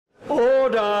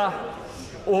Order.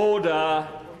 Order.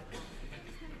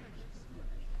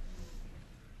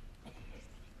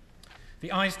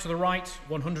 The ayes to the right,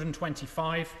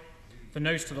 125. The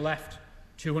noes to the left,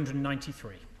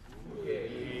 293.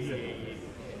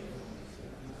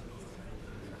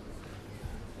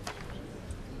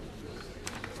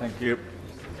 Thank you.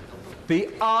 The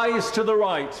ayes to the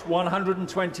right,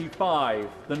 125.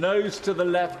 The noes to the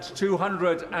left,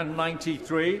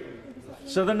 293.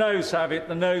 So the noes have it.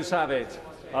 The noes have it.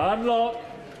 Unlock.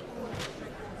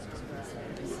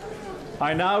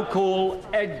 I now call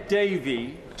Ed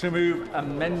Davey to move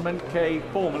Amendment K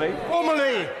formally.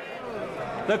 Formally!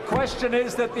 The question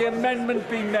is that the amendment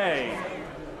be made.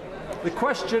 The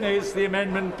question is the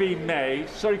amendment be made.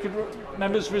 Sorry, could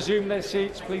members resume their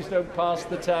seats? Please don't pass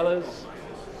the tellers.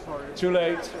 Too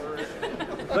late.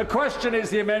 The question is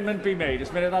the amendment be made.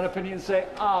 Is many of that opinion say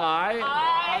aye?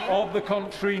 Aye. Of the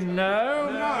contrary, no?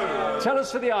 No. Tell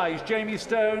us for the ayes, Jamie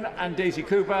Stone and Daisy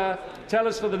Cooper. Tell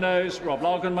us for the noes, Rob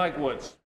Logg and Mike Woods.